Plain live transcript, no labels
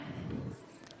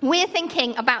we're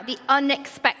thinking about the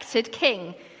unexpected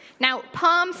king. Now,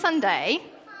 Palm Sunday,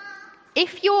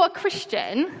 if you're a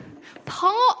Christian,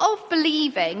 part of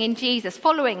believing in Jesus,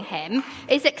 following him,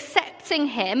 is accepting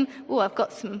him. Oh, I've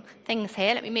got some things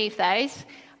here. Let me move those.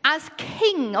 As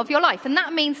king of your life. And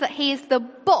that means that he is the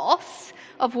boss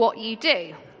of what you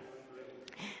do.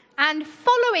 And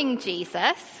following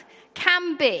Jesus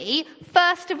can be,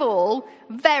 first of all,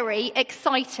 very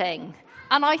exciting.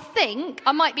 And I think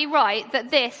I might be right that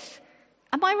this,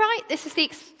 am I right? This is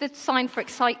the sign for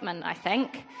excitement, I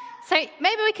think. So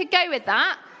maybe we could go with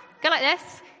that. Go like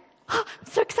this. Oh,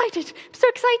 I'm so excited. I'm so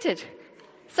excited.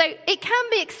 So it can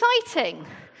be exciting.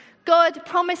 God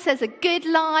promises a good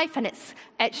life, and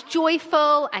it's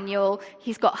joyful, and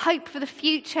he's got hope for the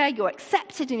future. You're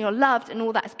accepted and you're loved, and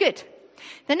all that's good.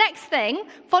 The next thing,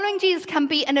 following Jesus can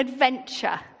be an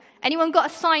adventure. Anyone got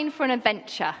a sign for an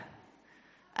adventure?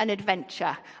 An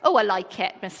adventure. Oh, I like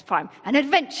it, Mr. Prime. An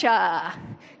adventure.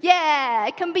 Yeah,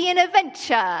 it can be an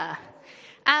adventure.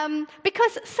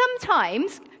 Because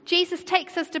sometimes Jesus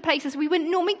takes us to places we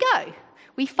wouldn't normally go.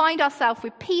 We find ourselves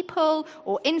with people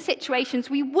or in situations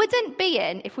we wouldn't be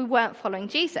in if we weren't following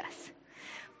Jesus.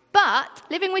 But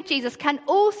living with Jesus can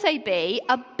also be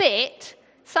a bit,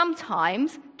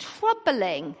 sometimes,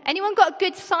 troubling. Anyone got a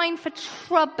good sign for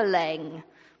troubling?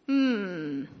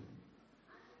 Benji,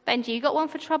 you got one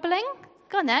for troubling?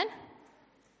 Go on then.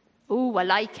 Ooh, I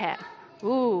like it.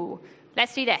 Ooh,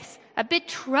 let's do this. A bit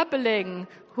troubling.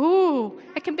 Ooh,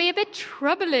 it can be a bit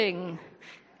troubling.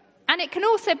 And it can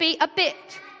also be a bit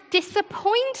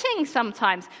disappointing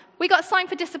sometimes. We got a sign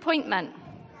for disappointment.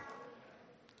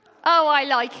 Oh, I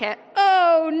like it.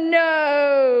 Oh,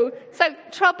 no. So,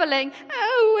 troubling.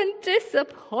 Oh, and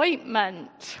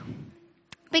disappointment.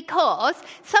 Because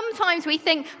sometimes we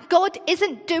think God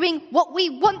isn't doing what we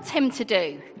want him to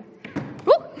do.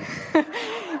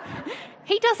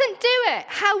 He doesn't do it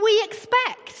how we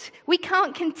expect. We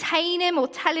can't contain him or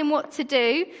tell him what to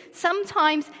do.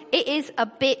 Sometimes it is a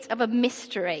bit of a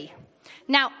mystery.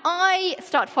 Now, I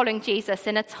started following Jesus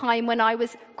in a time when I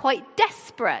was quite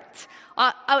desperate.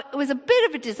 It was a bit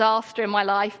of a disaster in my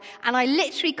life, and I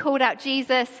literally called out,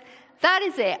 Jesus, that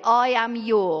is it, I am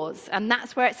yours. And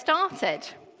that's where it started.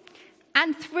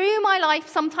 And through my life,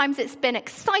 sometimes it's been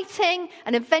exciting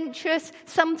and adventurous.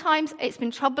 Sometimes it's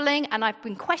been troubling, and I've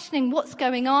been questioning what's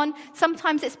going on.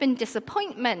 Sometimes it's been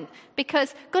disappointment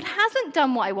because God hasn't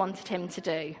done what I wanted him to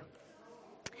do.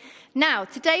 Now,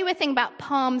 today we're thinking about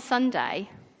Palm Sunday,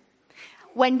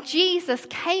 when Jesus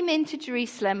came into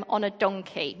Jerusalem on a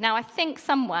donkey. Now, I think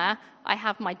somewhere I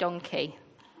have my donkey.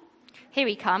 Here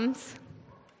he comes.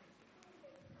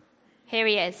 Here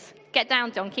he is. Get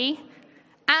down, donkey.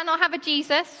 And I'll have a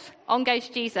Jesus. On goes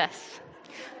Jesus.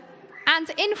 And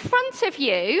in front of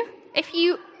you, if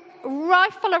you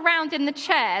rifle around in the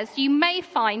chairs, you may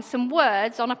find some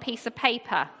words on a piece of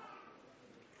paper.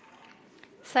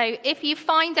 So if you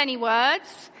find any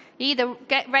words, you either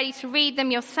get ready to read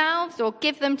them yourselves or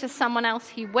give them to someone else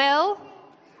who will.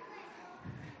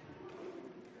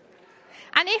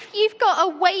 And if you've got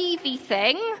a wavy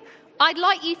thing, I'd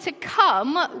like you to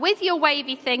come with your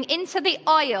wavy thing into the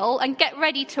aisle and get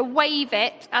ready to wave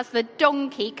it as the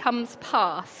donkey comes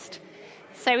past.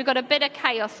 So we've got a bit of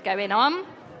chaos going on.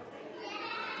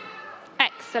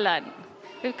 Excellent.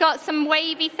 We've got some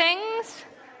wavy things.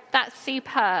 That's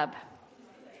superb.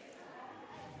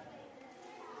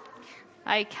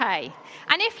 Okay.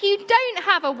 And if you don't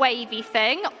have a wavy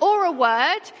thing or a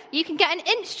word, you can get an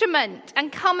instrument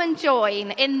and come and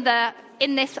join in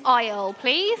this aisle,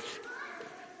 please.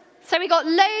 So we've got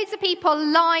loads of people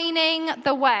lining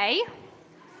the way.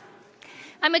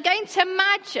 And we're going to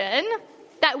imagine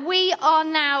that we are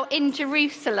now in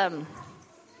Jerusalem.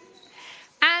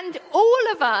 And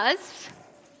all of us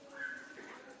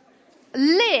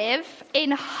live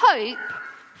in hope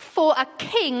for a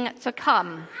king to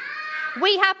come.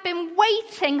 We have been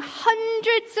waiting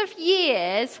hundreds of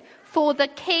years for the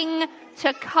king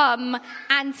to come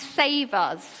and save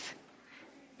us.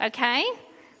 Okay?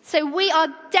 So we are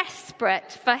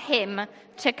desperate for him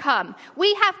to come.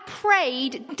 We have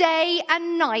prayed day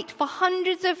and night for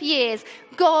hundreds of years,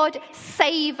 God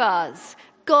save us,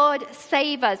 God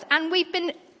save us. And we've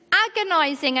been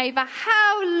agonizing over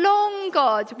how long,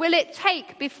 God, will it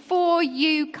take before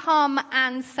you come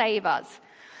and save us.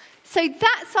 So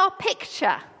that's our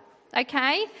picture,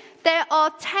 okay? There are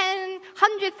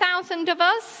 100,000 of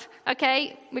us,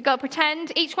 okay? We've got to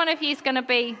pretend. Each one of you is going to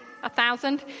be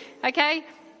 1,000, okay?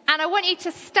 And I want you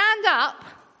to stand up,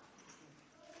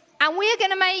 and we're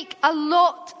going to make a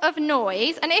lot of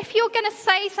noise. And if you're going to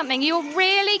say something, you're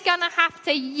really going to have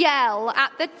to yell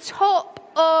at the top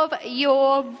of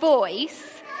your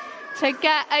voice to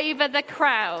get over the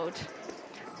crowd.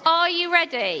 Are you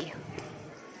ready?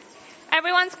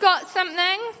 Everyone's got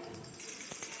something?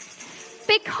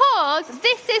 Because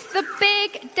this is the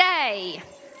big day.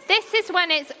 This is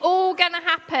when it's all going to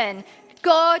happen.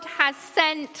 God has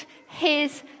sent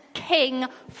his king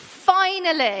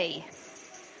finally.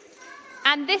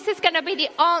 And this is going to be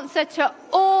the answer to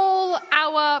all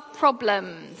our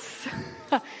problems.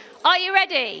 Are you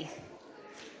ready?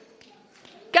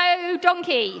 Go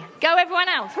donkey. Go everyone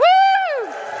else. Woo!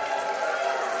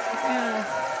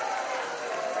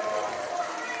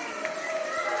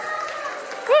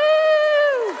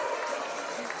 Woo!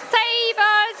 Save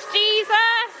us,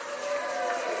 Jesus.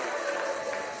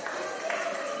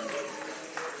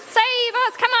 Save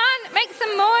us. Come on, make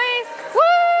some noise. Woo!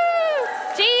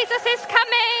 Jesus is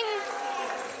coming.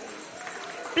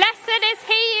 Blessed is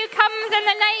he who comes in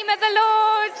the name of the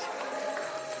Lord.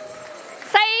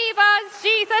 Save us,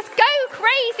 Jesus. Go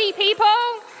crazy,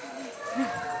 people.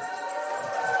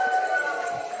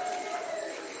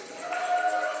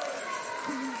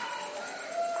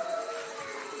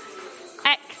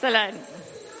 Excellent.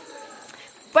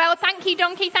 Well, thank you,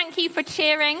 Donkey. Thank you for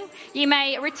cheering. You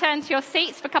may return to your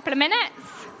seats for a couple of minutes.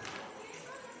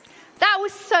 That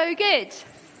was so good.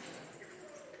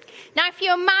 Now, if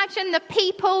you imagine the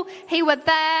people who were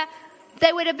there,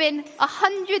 there would have been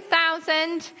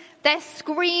 100,000. They're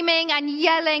screaming and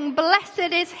yelling, blessed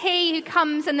is he who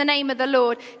comes in the name of the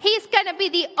Lord. He's going to be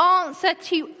the answer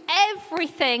to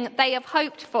everything they have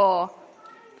hoped for.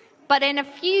 But in a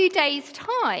few days'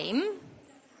 time,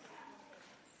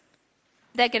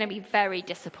 they're going to be very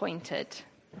disappointed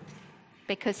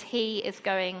because he is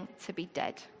going to be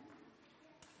dead.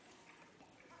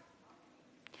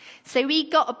 So we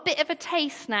got a bit of a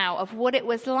taste now of what it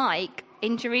was like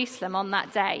in Jerusalem on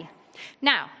that day.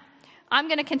 Now, I'm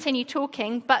going to continue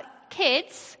talking, but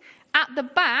kids, at the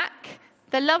back,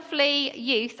 the lovely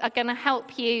youth are going to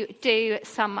help you do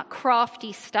some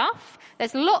crafty stuff.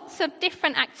 There's lots of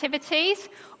different activities,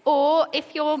 or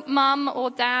if your mum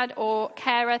or dad or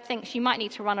carer thinks you might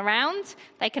need to run around,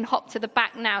 they can hop to the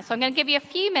back now. So I'm going to give you a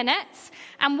few minutes,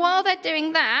 and while they're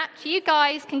doing that, you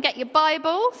guys can get your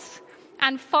Bibles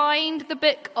and find the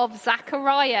book of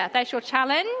Zechariah. There's your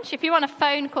challenge. If you're on a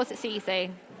phone, of course it's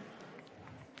easy.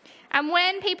 And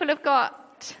when people have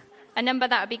got a number,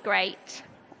 that would be great.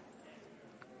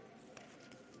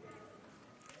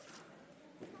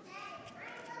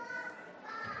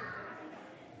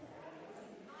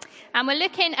 And we're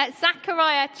looking at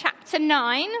Zechariah chapter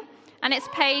 9, and it's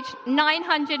page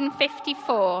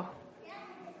 954.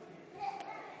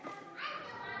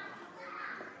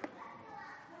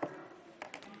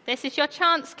 This is your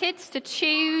chance, kids, to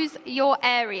choose your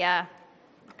area.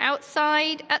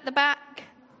 Outside, at the back,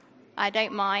 I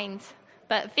don't mind.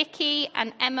 But Vicky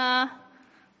and Emma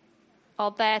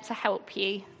are there to help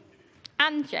you.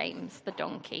 And James, the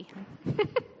donkey.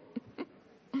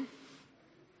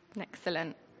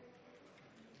 Excellent.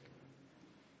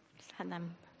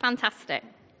 Fantastic.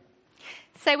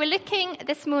 So we're looking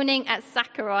this morning at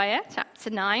Zechariah chapter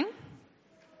 9.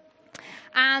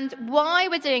 And why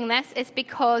we're doing this is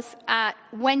because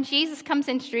when Jesus comes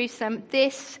into Jerusalem,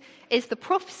 this is the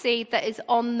prophecy that is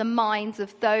on the minds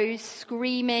of those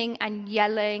screaming and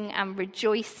yelling and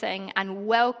rejoicing and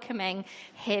welcoming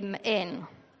him in.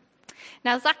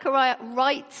 Now, Zechariah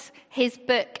writes his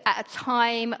book at a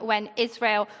time when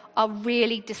Israel are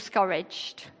really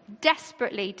discouraged,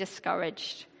 desperately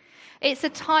discouraged. It's a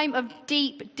time of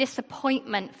deep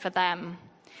disappointment for them.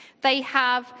 They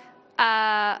have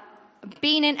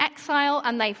been in exile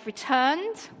and they've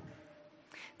returned.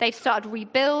 They've started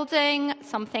rebuilding.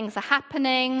 Some things are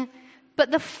happening. But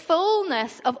the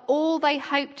fullness of all they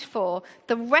hoped for,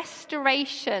 the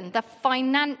restoration, the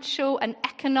financial and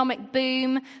economic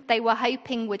boom they were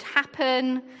hoping would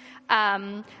happen,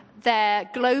 their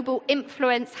global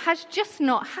influence has just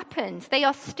not happened. They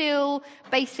are still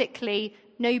basically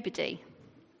nobody.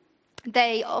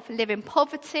 They often live in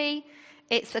poverty.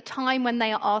 It's a time when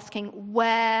they are asking,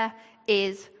 where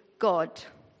is God?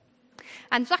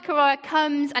 And Zechariah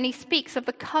comes and he speaks of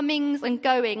the comings and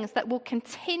goings that will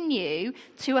continue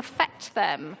to affect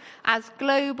them as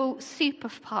global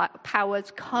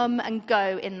superpowers come and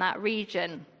go in that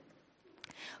region.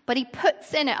 But he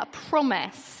puts in it a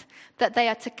promise that they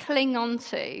are to cling on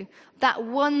to, that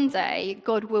one day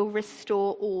God will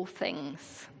restore all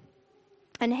things.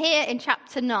 And here in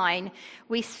chapter 9,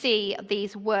 we see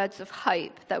these words of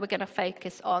hope that we're going to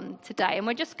focus on today. And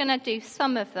we're just going to do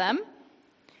some of them.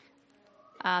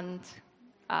 And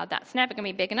that's never going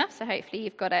to be big enough, so hopefully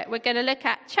you've got it. We're going to look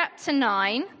at chapter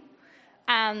 9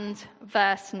 and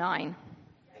verse 9.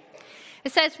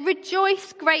 It says,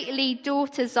 "Rejoice greatly,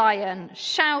 daughter Zion.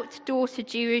 Shout, daughter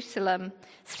Jerusalem.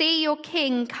 See, your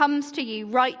king comes to you,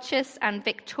 righteous and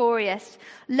victorious,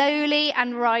 lowly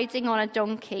and riding on a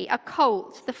donkey, a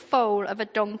colt, the foal of a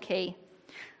donkey.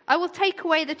 I will take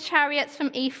away the chariots from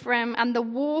Ephraim and the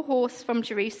war horse from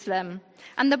Jerusalem,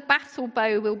 and the battle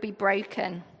bow will be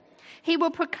broken. He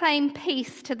will proclaim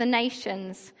peace to the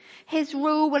nations. His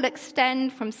rule will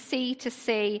extend from sea to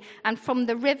sea and from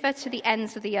the river to the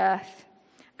ends of the earth.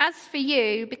 As for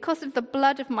you, because of the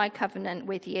blood of my covenant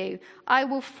with you, I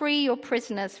will free your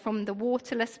prisoners from the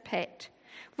waterless pit.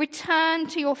 Return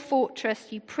to your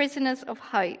fortress, you prisoners of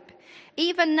hope.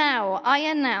 Even now, I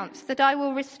announce that I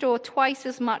will restore twice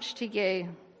as much to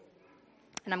you."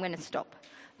 And I'm going to stop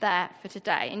there for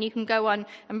today. And you can go on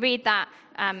and read that.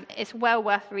 It's well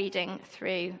worth reading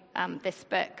through this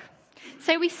book.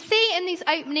 So we see in these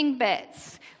opening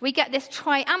bits, we get this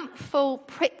triumphal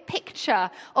picture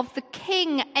of the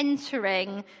king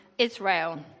entering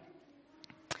Israel.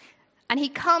 And he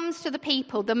comes to the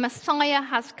people. The Messiah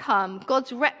has come,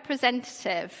 God's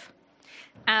representative.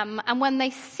 And when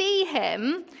they see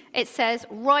him, it says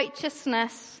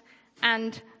righteousness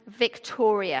and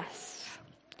victorious.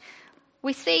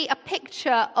 We see a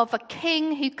picture of a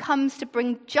king who comes to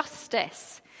bring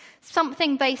justice,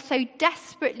 something they so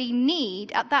desperately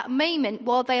need at that moment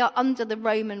while they are under the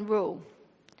Roman rule.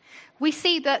 We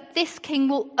see that this king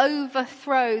will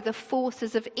overthrow the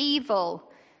forces of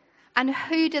evil. And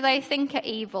who do they think are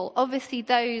evil? Obviously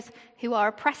those who are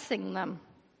oppressing them.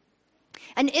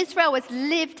 And Israel has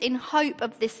lived in hope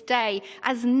of this day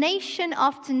as nation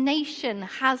after nation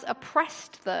has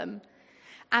oppressed them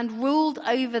and ruled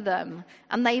over them,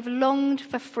 and they've longed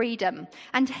for freedom.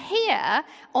 And here,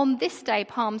 on this day,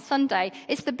 Palm Sunday,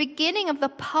 it's the beginning of the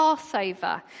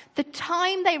Passover, the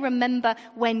time they remember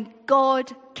when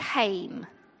God came.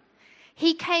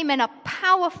 He came in a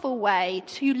powerful way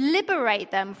to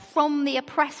liberate them from the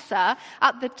oppressor.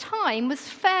 At the time was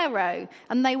Pharaoh,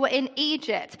 and they were in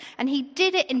Egypt. And he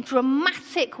did it in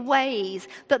dramatic ways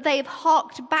that they have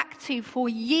harked back to for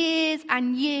years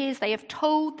and years. They have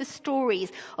told the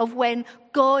stories of when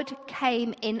God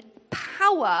came in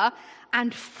power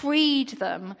and freed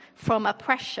them from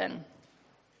oppression.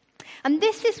 And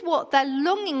this is what they're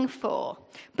longing for.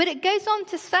 But it goes on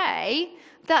to say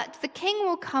that the king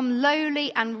will come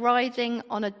lowly and riding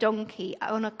on a donkey,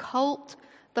 on a colt,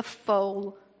 the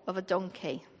foal of a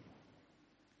donkey.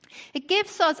 It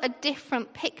gives us a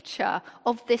different picture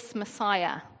of this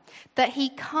Messiah, that he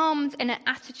comes in an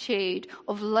attitude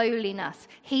of lowliness.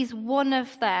 He's one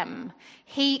of them.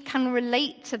 He can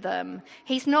relate to them.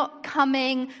 He's not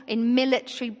coming in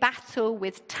military battle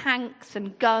with tanks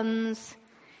and guns.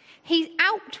 He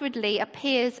outwardly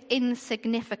appears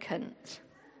insignificant.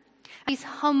 He's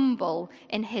humble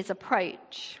in his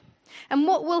approach. And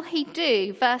what will he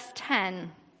do? Verse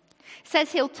 10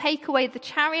 says he'll take away the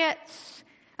chariots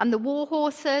and the war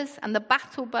horses and the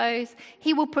battle bows.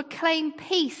 He will proclaim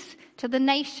peace to the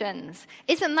nations.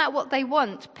 Isn't that what they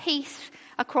want? Peace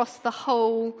across the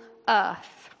whole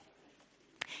earth.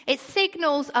 It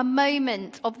signals a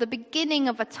moment of the beginning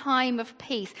of a time of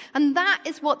peace. And that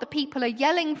is what the people are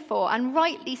yelling for, and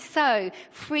rightly so.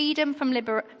 Freedom from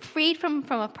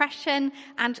oppression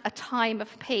and a time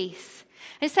of peace.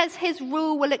 It says his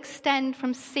rule will extend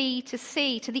from sea,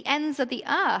 to the ends of the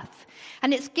earth.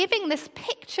 And it's giving this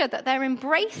picture that they're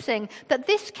embracing, that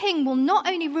this king will not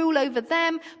only rule over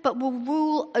them, but will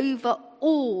rule over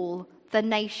all the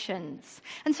nations.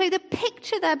 And so the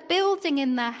picture they're building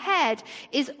in their head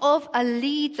is of a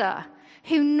leader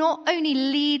who not only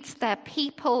leads their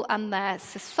people and their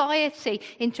society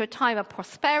into a time of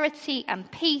prosperity and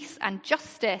peace and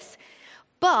justice,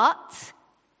 but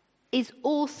is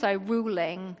also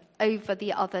ruling over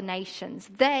the other nations.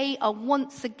 They are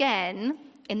once again,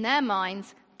 in their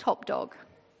minds, top dog.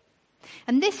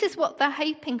 And this is what they're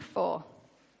hoping for.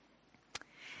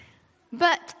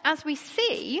 But as we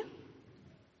see,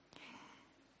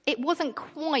 it wasn't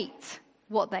quite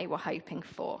what they were hoping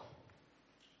for.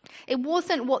 It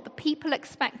wasn't what the people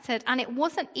expected, and it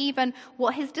wasn't even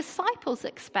what his disciples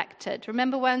expected.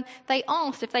 Remember when they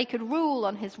asked if they could rule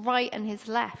on his right and his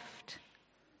left?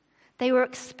 They were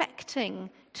expecting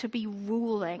to be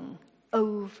ruling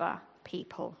over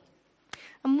people.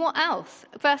 And what else?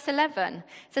 Verse 11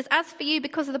 says, "As for you,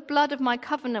 because of the blood of my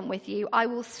covenant with you, I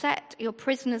will set your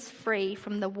prisoners free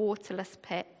from the waterless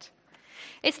pit."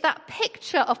 It's that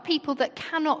picture of people that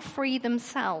cannot free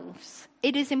themselves.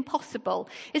 It is impossible.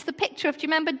 It's the picture of, do you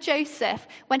remember Joseph,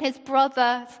 when his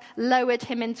brothers lowered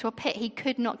him into a pit he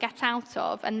could not get out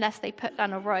of unless they put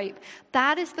down a rope?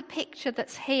 That is the picture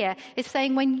that's here. It's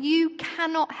saying when you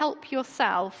cannot help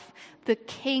yourself, the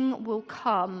king will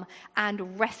come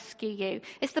and rescue you.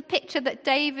 It's the picture that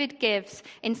David gives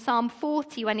in Psalm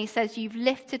 40 when he says, you've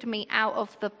lifted me out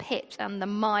of the pit and the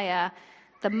mire,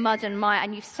 the mud and mire,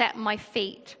 and you've set my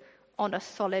feet on a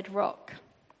solid rock.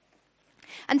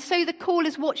 And so the call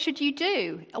is, what should you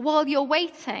do while you're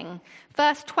waiting?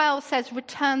 Verse 12 says,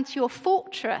 return to your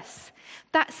fortress.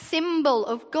 That symbol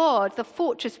of God, the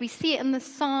fortress, we see it in the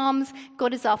Psalms.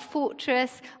 God is our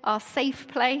fortress, our safe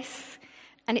place.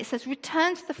 And it says,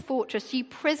 return to the fortress, you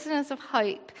prisoners of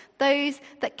hope, those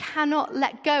that cannot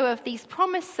let go of these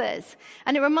promises.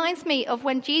 And it reminds me of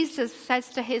when Jesus says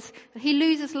to he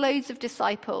loses loads of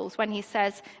disciples when he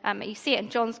says, you see it in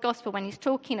John's Gospel when he's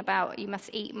talking about, you must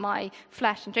eat my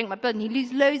flesh and drink my blood. And he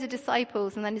loses loads of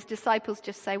disciples, and then his disciples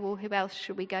just say, well, who else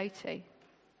should we go to?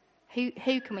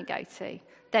 Who can we go to?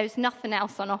 There's nothing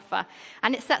else on offer.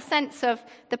 And it's that sense of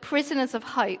the prisoners of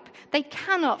hope. They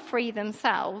cannot free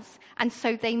themselves, and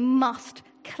so they must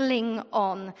cling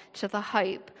on to the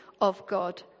hope of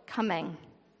God coming.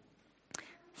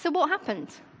 So what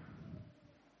happened?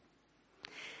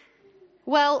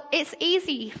 Well, it's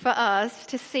easy for us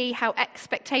to see how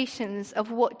expectations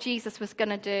of what Jesus was going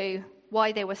to do,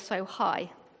 why they were so high.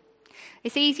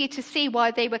 It's easier to see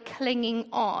why they were clinging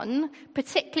on,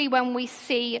 particularly when we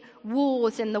see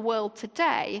wars in the world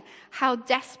today, how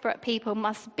desperate people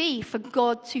must be for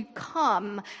God to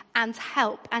come and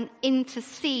help and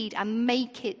intercede and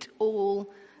make it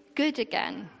all good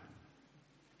again.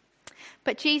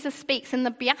 But Jesus speaks in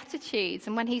the Beatitudes,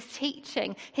 and when he's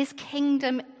teaching, his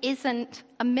kingdom isn't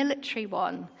a military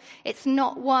one. It's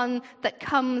not one that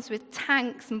comes with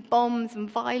tanks and bombs and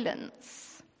violence.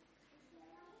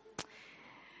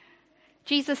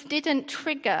 Jesus didn't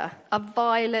trigger a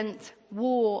violent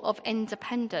war of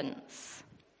independence.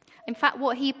 In fact,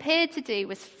 what he appeared to do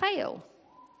was fail.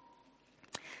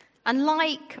 And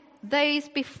like those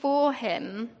before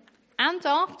him and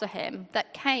after him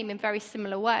that came in very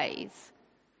similar ways,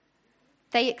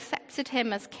 they accepted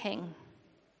him as king,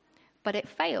 but it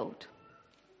failed.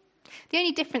 The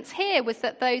only difference here was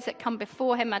that those that come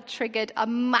before him had triggered a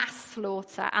mass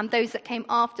slaughter, and those that came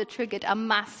after triggered a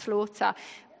mass slaughter.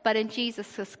 But in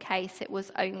Jesus' case, it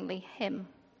was only him.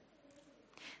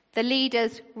 The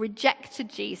leaders rejected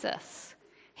Jesus.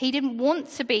 He didn't want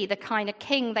to be the kind of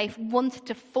king they wanted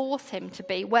to force him to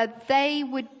be, where they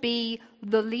would be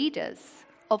the leaders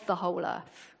of the whole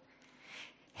earth.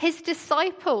 His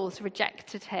disciples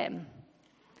rejected him.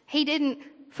 He didn't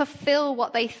fulfill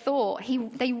what they thought.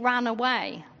 They ran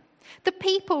away. The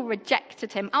people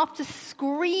rejected him. After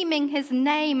screaming his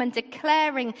name and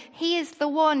declaring, he is the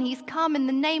one, he's come in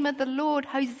the name of the Lord,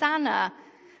 Hosanna,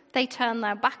 they turned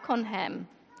their back on him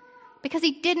because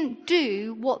he didn't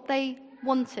do what they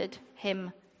wanted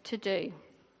him to do.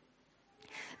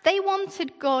 They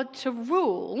wanted God to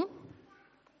rule,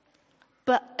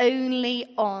 but only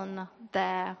on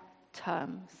their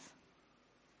terms.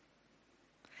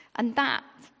 And that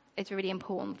is really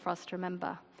important for us to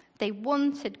remember. They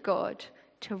wanted God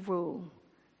to rule,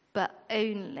 but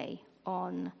only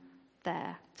on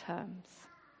their terms.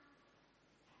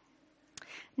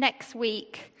 Next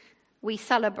week, we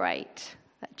celebrate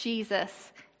that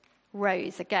Jesus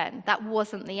rose again. That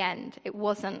wasn't the end. It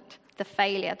wasn't the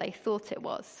failure they thought it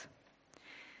was.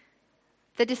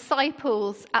 The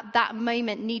disciples at that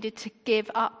moment needed to give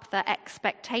up their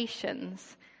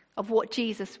expectations of what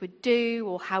Jesus would do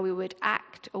or how he would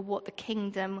act or what the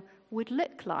kingdom would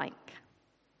look like.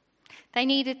 They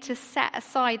needed to set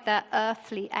aside their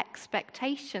earthly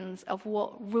expectations of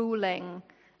what ruling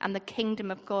and the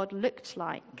kingdom of God looked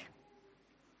like.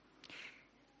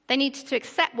 They needed to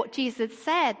accept what Jesus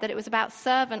said, that it was about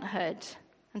servanthood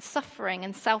and suffering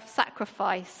and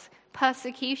self-sacrifice,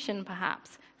 persecution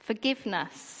perhaps,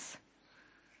 forgiveness,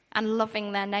 and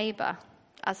loving their neighbor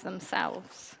as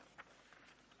themselves.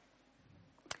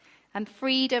 And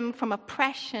freedom from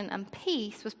oppression and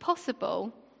peace was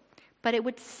possible, but it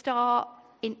would start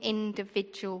in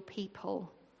individual people,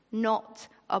 not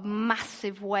a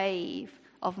massive wave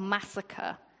of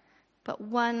massacre, but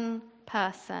one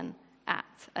person at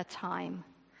a time.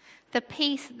 The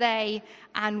peace they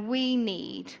and we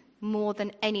need more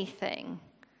than anything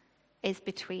is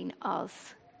between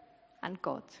us and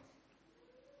God.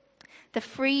 The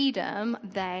freedom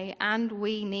they and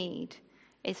we need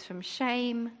is from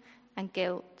shame and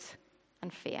guilt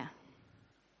and fear.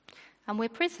 And we're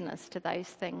prisoners to those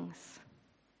things.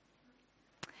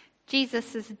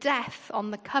 Jesus' death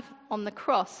on the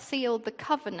cross sealed the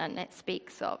covenant it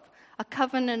speaks of, a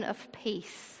covenant of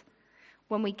peace.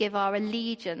 When we give our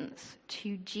allegiance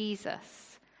to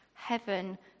Jesus,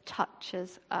 heaven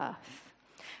touches earth.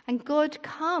 And God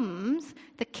comes,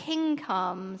 the King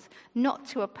comes, not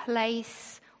to a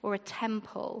place or a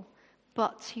temple,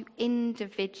 but to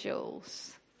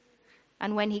individuals.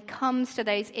 And when he comes to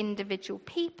those individual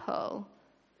people,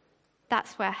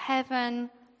 that's where heaven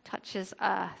touches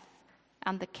earth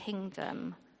and the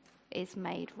kingdom is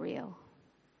made real.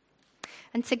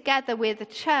 And together we're the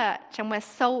church, and we're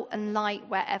salt and light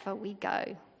wherever we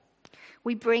go.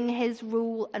 We bring his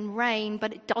rule and reign,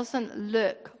 but it doesn't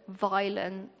look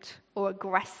violent or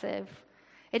aggressive.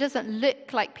 It doesn't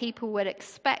look like people would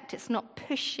expect. It's not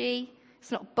pushy,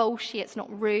 it's not bolshy, it's not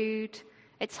rude.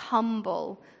 It's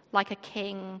humble, like a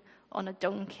king on a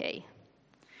donkey.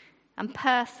 And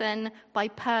person by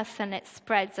person it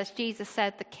spreads. As Jesus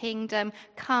said, the kingdom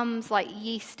comes like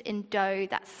yeast in dough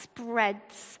that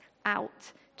spreads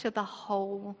out to the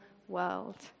whole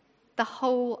world, the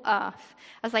whole earth,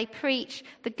 as they preach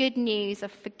the good news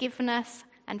of forgiveness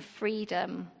and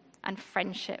freedom and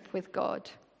friendship with God.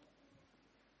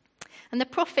 And the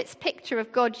prophet's picture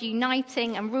of God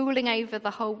uniting and ruling over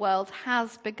the whole world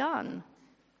has begun.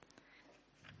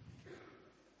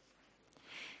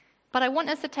 But I want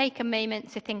us to take a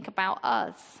moment to think about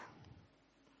us.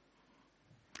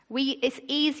 It's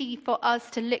easy for us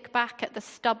to look back at the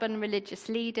stubborn religious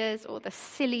leaders or the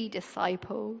silly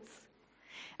disciples.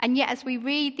 And yet as we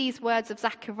read these words of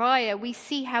Zechariah, we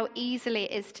see how easily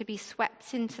it is to be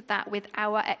swept into that with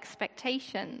our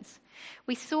expectations.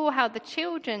 We saw how the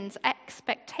children's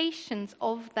expectations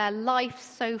of their life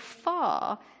so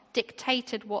far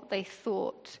dictated what they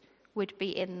thought would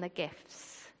be in the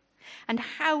gifts. And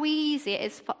how easy it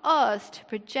is for us to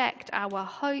project our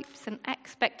hopes and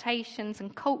expectations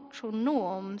and cultural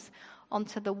norms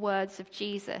onto the words of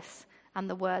Jesus and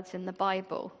the words in the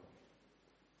Bible.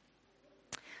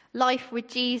 Life with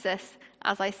Jesus,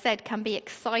 as I said, can be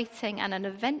exciting and an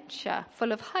adventure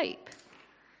full of hope.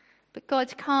 But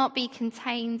God can't be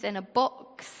contained in a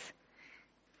box.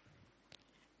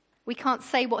 We can't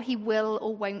say what he will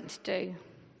or won't do.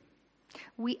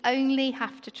 We only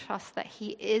have to trust that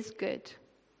he is good.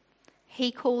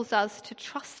 He calls us to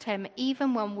trust him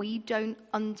even when we don't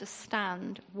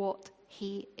understand what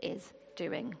he is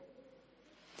doing.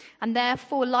 And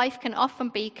therefore, life can often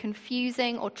be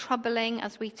confusing or troubling,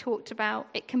 as we talked about.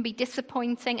 It can be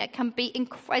disappointing. It can be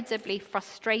incredibly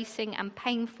frustrating and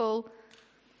painful.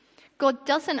 God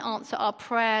doesn't answer our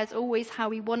prayers always how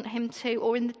we want him to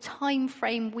or in the time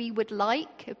frame we would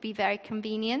like. It would be very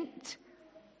convenient.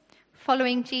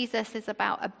 Following Jesus is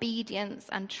about obedience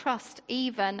and trust,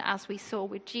 even as we saw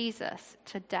with Jesus,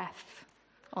 to death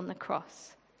on the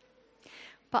cross.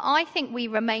 But I think we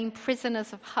remain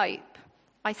prisoners of hope.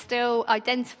 I still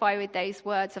identify with those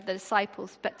words of the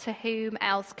disciples, but to whom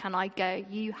else can I go?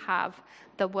 You have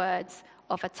the words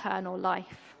of eternal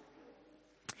life.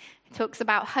 It talks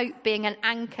about hope being an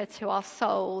anchor to our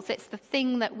souls. It's the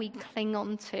thing that we cling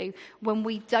on to when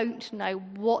we don't know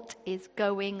what is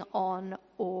going on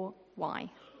or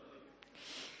why.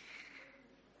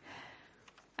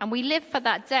 And we live for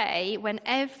that day when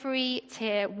every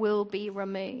tear will be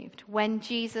removed, when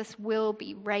Jesus will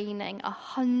be reigning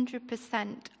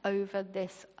 100% over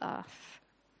this earth.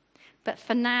 But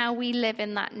for now, we live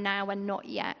in that now and not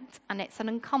yet, and it's an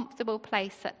uncomfortable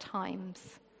place at times.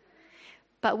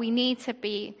 But we need to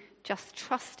be just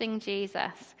trusting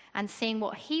Jesus and seeing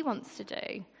what he wants to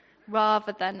do,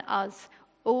 rather than us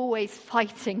always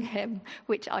fighting him,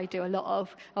 which I do a lot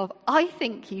of I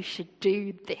think you should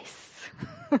do this.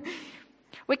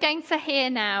 We're going to hear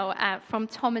now from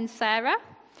Tom and Sarah.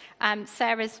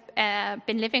 Sarah's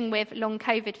been living with long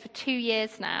COVID for 2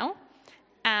 years now,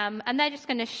 and they're just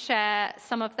going to share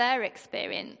some of their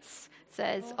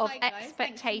experiences of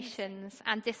expectations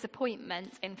and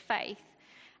disappointment in faith,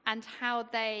 and how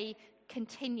they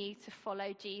continue to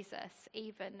follow Jesus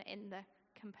even in the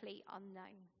complete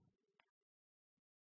unknown.